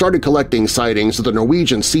Oudemans started collecting sightings of the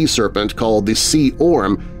Norwegian sea serpent called the sea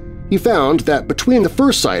orm, he found that between the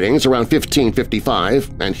first sightings around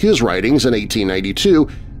 1555 and his writings in 1892,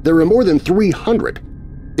 there were more than 300.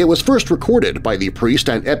 It was first recorded by the priest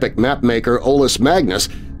and epic mapmaker Olaus Magnus,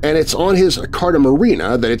 and it's on his Carta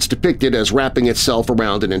Marina that it's depicted as wrapping itself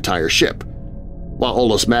around an entire ship. While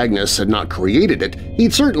Olaus Magnus had not created it,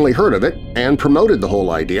 he'd certainly heard of it and promoted the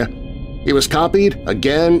whole idea. It was copied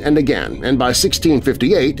again and again, and by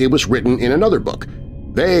 1658 it was written in another book.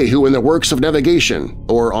 They who in the works of navigation,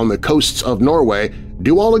 or on the coasts of Norway,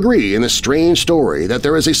 do all agree in this strange story that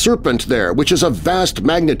there is a serpent there which is of vast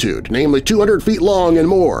magnitude, namely 200 feet long and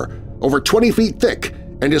more, over 20 feet thick,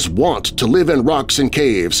 and is wont to live in rocks and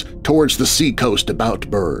caves towards the sea coast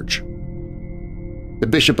about Burge. The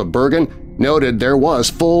Bishop of Bergen noted there was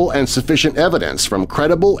full and sufficient evidence from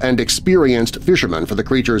credible and experienced fishermen for the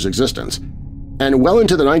creature's existence. And well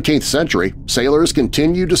into the 19th century, sailors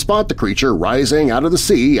continued to spot the creature rising out of the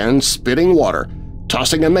sea and spitting water,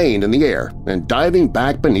 tossing a mane in the air and diving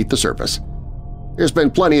back beneath the surface. There's been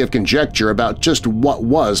plenty of conjecture about just what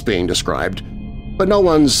was being described, but no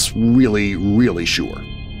one's really sure.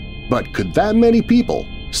 But could that many people,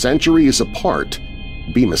 centuries apart,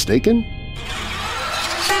 be mistaken?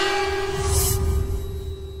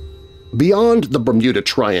 Beyond the Bermuda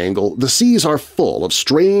Triangle, the seas are full of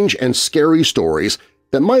strange and scary stories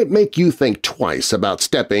that might make you think twice about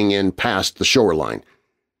stepping in past the shoreline.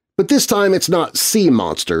 But this time it's not sea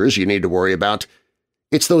monsters you need to worry about.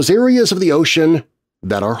 It's those areas of the ocean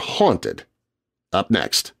that are haunted. Up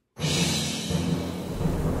next.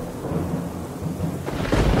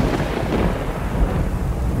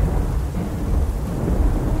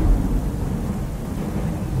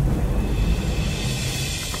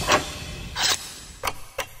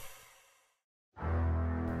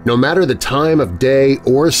 No matter the time of day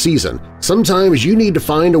or season, sometimes you need to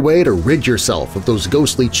find a way to rid yourself of those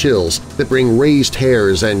ghostly chills that bring raised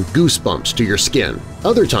hairs and goosebumps to your skin.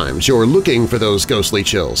 Other times you're looking for those ghostly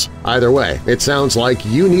chills. Either way, it sounds like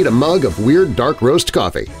you need a mug of Weird Dark Roast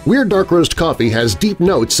coffee. Weird Dark Roast coffee has deep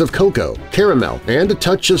notes of cocoa, caramel, and a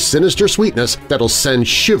touch of sinister sweetness that'll send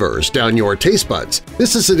shivers down your taste buds.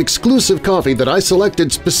 This is an exclusive coffee that I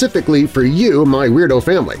selected specifically for you, my weirdo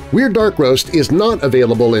family. Weird Dark Roast is not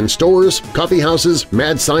available in stores, coffee houses,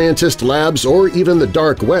 mad scientist labs, or even the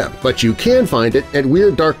dark web, but you can find it at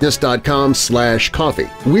WeirdDarkness.com/coffee.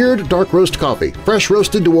 Weird Dark Roast coffee, fresh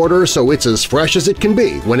roasted to order so it's as fresh as it can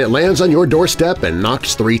be when it lands on your doorstep and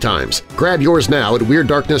knocks 3 times. Grab yours now at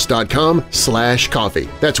WeirdDarkness.com/coffee.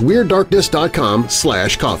 That's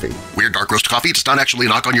WeirdDarkness.com/coffee. Weird Dark Roast coffee does not actually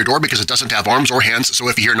knock on your door because it doesn't have arms or hands, so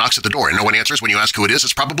if you hear knocks at the door and no one answers when you ask who it is,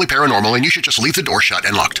 it's probably paranormal and you should just leave the door shut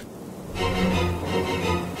and locked.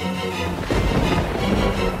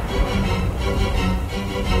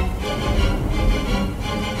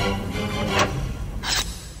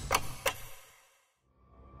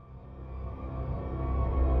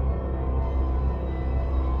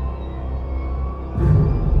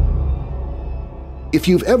 If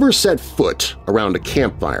you've ever set foot around a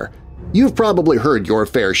campfire, you've probably heard your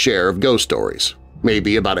fair share of ghost stories,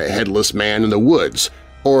 maybe about a headless man in the woods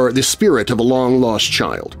or the spirit of a long-lost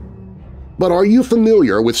child. But are you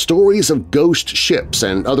familiar with stories of ghost ships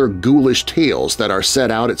and other ghoulish tales that are set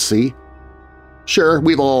out at sea? Sure,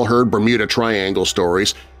 we've all heard Bermuda Triangle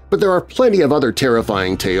stories, but there are plenty of other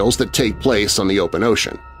terrifying tales that take place on the open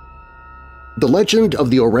ocean. The legend of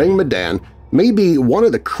the Orang Medan may be one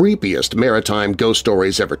of the creepiest maritime ghost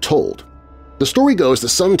stories ever told. The story goes that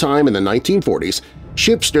sometime in the 1940s,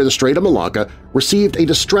 ships near the Strait of Malacca received a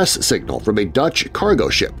distress signal from a Dutch cargo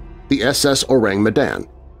ship, the SS Orang Medan.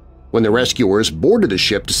 When the rescuers boarded the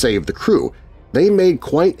ship to save the crew, they made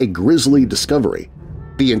quite a grisly discovery.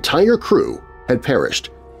 The entire crew had perished,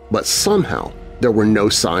 but somehow there were no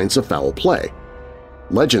signs of foul play.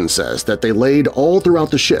 Legend says that they laid all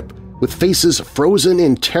throughout the ship, with faces frozen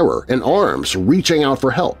in terror and arms reaching out for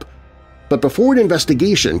help. But before an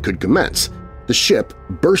investigation could commence, the ship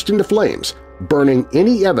burst into flames, burning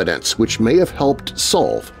any evidence which may have helped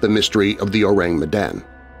solve the mystery of the Orang Medan.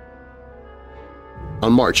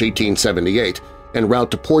 On March 1878, en route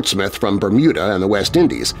to Portsmouth from Bermuda and the West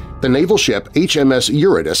Indies, the naval ship HMS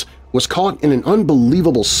Eurydice was caught in an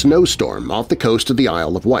unbelievable snowstorm off the coast of the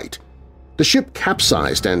Isle of Wight. The ship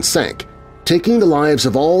capsized and sank, taking the lives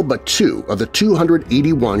of all but 2 of the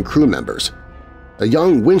 281 crew members. A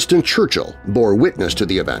young Winston Churchill bore witness to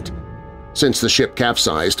the event. Since the ship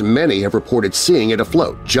capsized, many have reported seeing it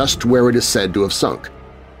afloat just where it is said to have sunk.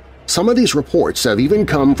 Some of these reports have even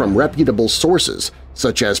come from reputable sources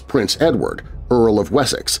such as Prince Edward, Earl of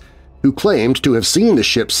Wessex, who claimed to have seen the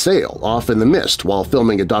ship sail off in the mist while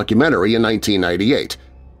filming a documentary in 1998,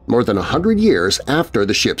 more than 100 years after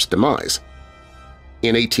the ship's demise.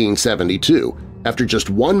 In 1872, after just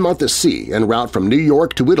 1 month at sea en route from New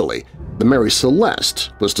York to Italy, the Mary Celeste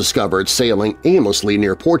was discovered sailing aimlessly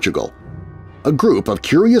near Portugal. A group of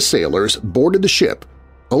curious sailors boarded the ship,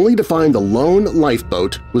 only to find the lone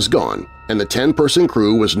lifeboat was gone and the 10-person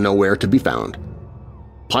crew was nowhere to be found.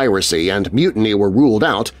 Piracy and mutiny were ruled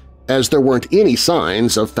out as there weren't any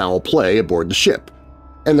signs of foul play aboard the ship,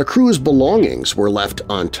 and the crew's belongings were left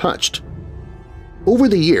untouched. Over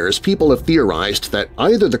the years, people have theorized that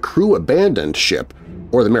either the crew abandoned ship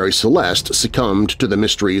or the Mary Celeste succumbed to the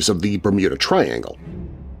mysteries of the Bermuda Triangle.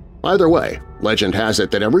 Either way, legend has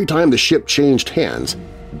it that every time the ship changed hands,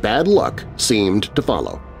 bad luck seemed to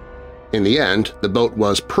follow. In the end, the boat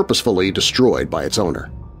was purposefully destroyed by its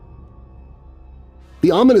owner.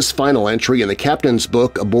 The ominous final entry in the captain's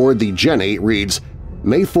book aboard the Jenny reads,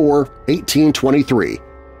 May 4, 1823.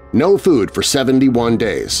 No food for 71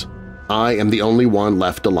 days. I am the only one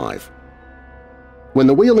left alive. When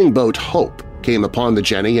the whaling boat Hope came upon the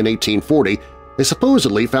Jenny in 1840, they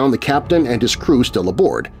supposedly found the captain and his crew still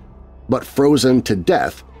aboard, but frozen to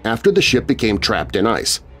death after the ship became trapped in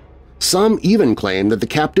ice. Some even claim that the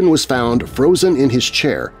captain was found frozen in his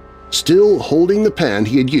chair, still holding the pen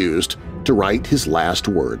he had used to write his last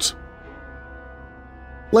words.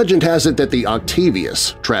 Legend has it that the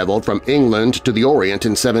Octavius traveled from England to the Orient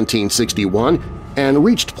in 1761 and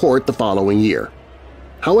reached port the following year.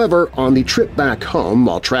 However, on the trip back home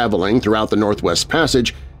while traveling throughout the Northwest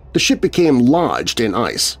Passage, the ship became lodged in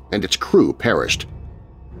ice and its crew perished.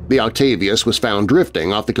 The Octavius was found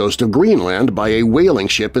drifting off the coast of Greenland by a whaling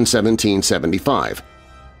ship in 1775.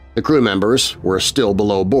 The crew members were still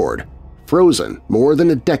below board, frozen more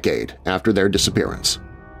than a decade after their disappearance.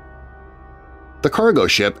 The cargo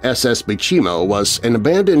ship SS Bichimo was an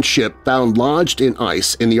abandoned ship found lodged in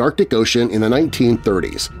ice in the Arctic Ocean in the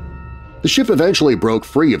 1930s. The ship eventually broke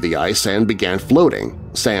free of the ice and began floating,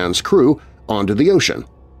 sans crew, onto the ocean.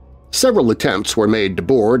 Several attempts were made to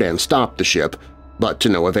board and stop the ship, but to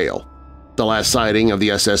no avail. The last sighting of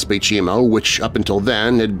the SS Bichimo, which up until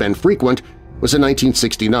then had been frequent, was in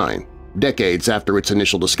 1969, decades after its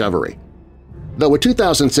initial discovery. Though a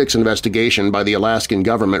 2006 investigation by the Alaskan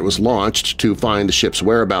government was launched to find the ship's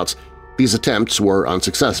whereabouts, these attempts were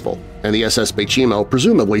unsuccessful, and the SS Bichimo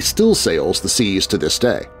presumably still sails the seas to this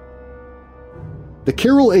day. The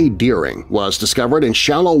Carroll A. Deering was discovered in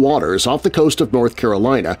shallow waters off the coast of North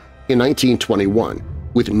Carolina in 1921,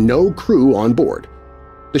 with no crew on board.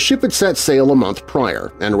 The ship had set sail a month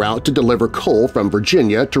prior en route to deliver coal from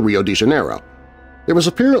Virginia to Rio de Janeiro. There was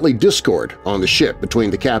apparently discord on the ship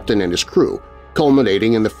between the captain and his crew,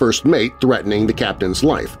 culminating in the first mate threatening the captain's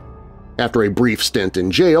life. After a brief stint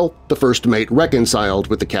in jail, the first mate reconciled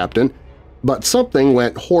with the captain, but something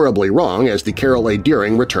went horribly wrong as the Carroll A.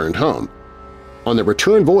 Deering returned home. On the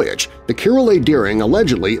return voyage, the Carroll A. Deering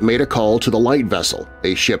allegedly made a call to the light vessel,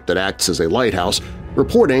 a ship that acts as a lighthouse,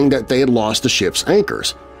 reporting that they had lost the ship's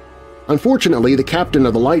anchors. Unfortunately, the captain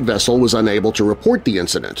of the light vessel was unable to report the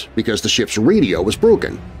incident because the ship's radio was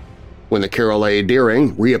broken. When the Carroll A.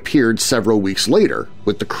 Deering reappeared several weeks later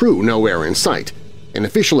with the crew nowhere in sight, an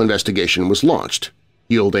official investigation was launched,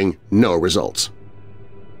 yielding no results.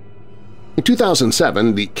 In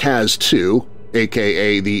 2007, the Kaz-2,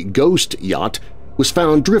 aka the Ghost Yacht, was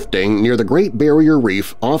found drifting near the Great Barrier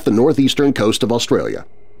Reef off the northeastern coast of Australia.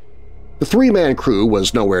 The three-man crew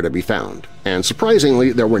was nowhere to be found, and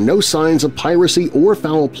surprisingly there were no signs of piracy or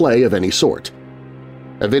foul play of any sort.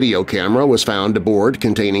 A video camera was found aboard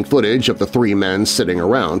containing footage of the three men sitting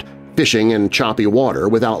around, fishing in choppy water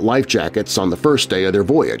without life jackets on the first day of their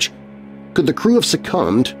voyage. Could the crew have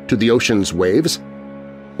succumbed to the ocean's waves?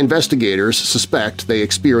 Investigators suspect they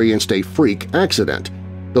experienced a freak accident,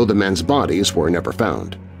 though the men's bodies were never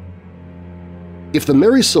found. If the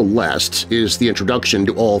Mary Celeste is the introduction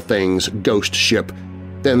to all things ghost ship,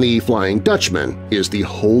 then the Flying Dutchman is the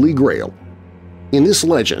Holy Grail. In this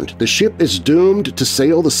legend, the ship is doomed to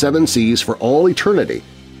sail the seven seas for all eternity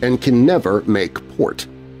and can never make port.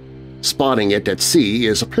 Spotting it at sea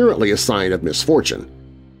is apparently a sign of misfortune.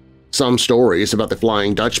 Some stories about the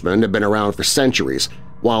Flying Dutchman have been around for centuries,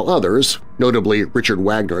 while others, notably Richard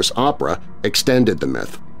Wagner's opera, extended the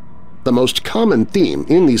myth. The most common theme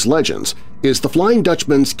in these legends is the Flying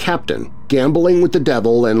Dutchman's captain gambling with the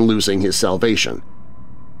devil and losing his salvation.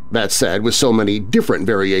 That said, with so many different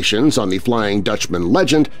variations on the Flying Dutchman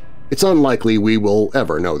legend, it's unlikely we will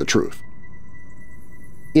ever know the truth.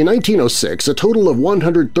 In 1906, a total of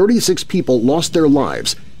 136 people lost their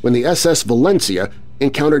lives when the SS Valencia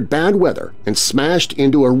encountered bad weather and smashed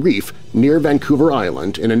into a reef near Vancouver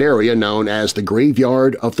Island in an area known as the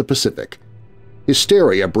Graveyard of the Pacific.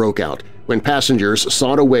 Hysteria broke out when passengers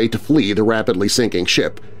sought a way to flee the rapidly sinking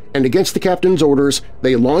ship, and against the captain's orders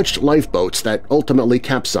they launched lifeboats that ultimately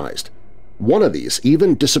capsized. One of these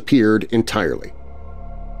even disappeared entirely.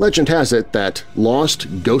 Legend has it that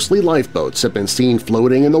lost, ghostly lifeboats have been seen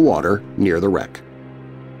floating in the water near the wreck.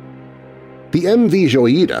 The MV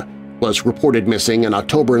Joyita was reported missing in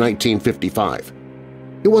October 1955.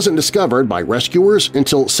 It wasn't discovered by rescuers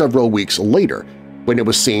until several weeks later, when it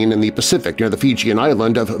was seen in the Pacific near the Fijian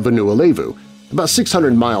island of Vanuatu, about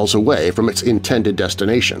 600 miles away from its intended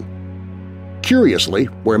destination. Curiously,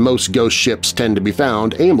 where most ghost ships tend to be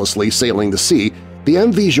found aimlessly sailing the sea, the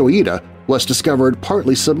MV Joyita was discovered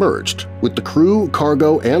partly submerged, with the crew,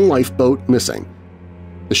 cargo, and lifeboat missing.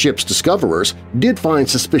 The ship's discoverers did find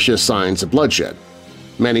suspicious signs of bloodshed.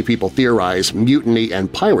 Many people theorize mutiny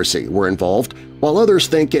and piracy were involved, while others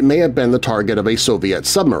think it may have been the target of a Soviet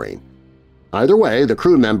submarine. Either way, the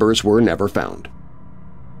crew members were never found.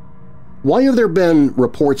 Why have there been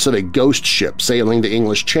reports of a ghost ship sailing the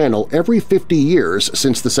English Channel every 50 years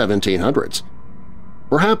since the 1700s?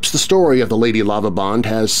 Perhaps the story of the Lady Lavabond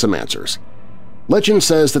has some answers. Legend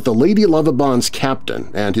says that the Lady Lavabond's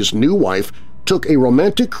captain and his new wife took a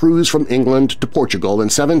romantic cruise from England to Portugal in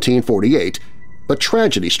 1748, but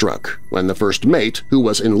tragedy struck when the first mate, who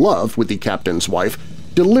was in love with the captain's wife,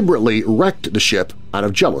 deliberately wrecked the ship out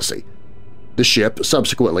of jealousy. The ship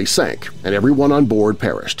subsequently sank, and everyone on board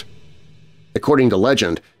perished. According to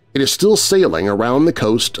legend, it is still sailing around the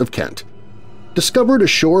coast of Kent. Discovered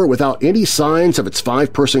ashore without any signs of its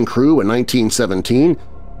 5-person crew in 1917,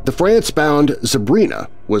 the France-bound Zabrina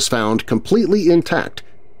was found completely intact,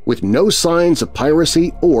 with no signs of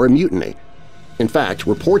piracy or mutiny. In fact,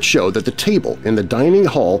 reports show that the table in the dining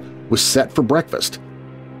hall was set for breakfast.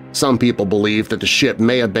 Some people believe that the ship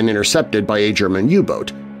may have been intercepted by a German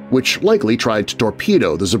U-boat, which likely tried to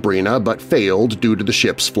torpedo the Sabrina but failed due to the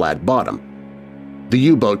ship's flat bottom. The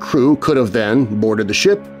U-boat crew could have then boarded the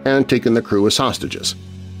ship and taken the crew as hostages.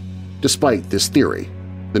 Despite this theory,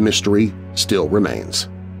 the mystery still remains.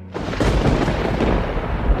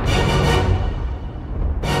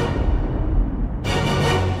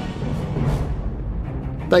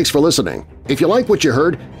 Thanks for listening. If you like what you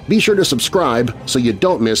heard, be sure to subscribe so you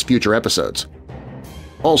don't miss future episodes.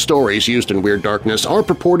 All stories used in Weird Darkness are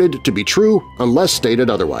purported to be true unless stated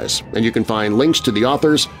otherwise, and you can find links to the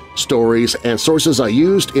authors, stories, and sources I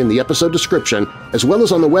used in the episode description as well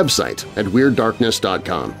as on the website at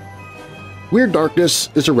WeirdDarkness.com. Weird Darkness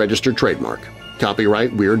is a registered trademark.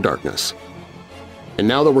 Copyright Weird Darkness. And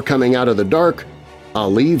now that we're coming out of the dark,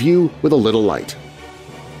 I'll leave you with a little light.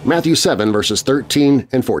 Matthew 7 verses 13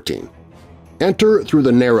 and 14. Enter through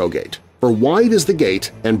the narrow gate, for wide is the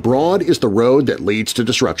gate and broad is the road that leads to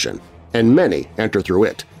destruction, and many enter through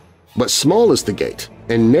it. But small is the gate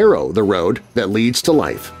and narrow the road that leads to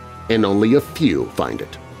life, and only a few find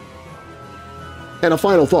it. And a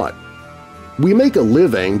final thought. We make a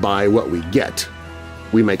living by what we get.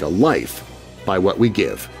 We make a life by what we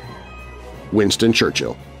give. Winston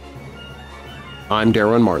Churchill. I'm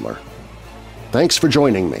Darren Marlar. Thanks for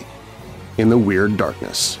joining me in the Weird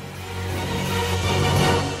Darkness.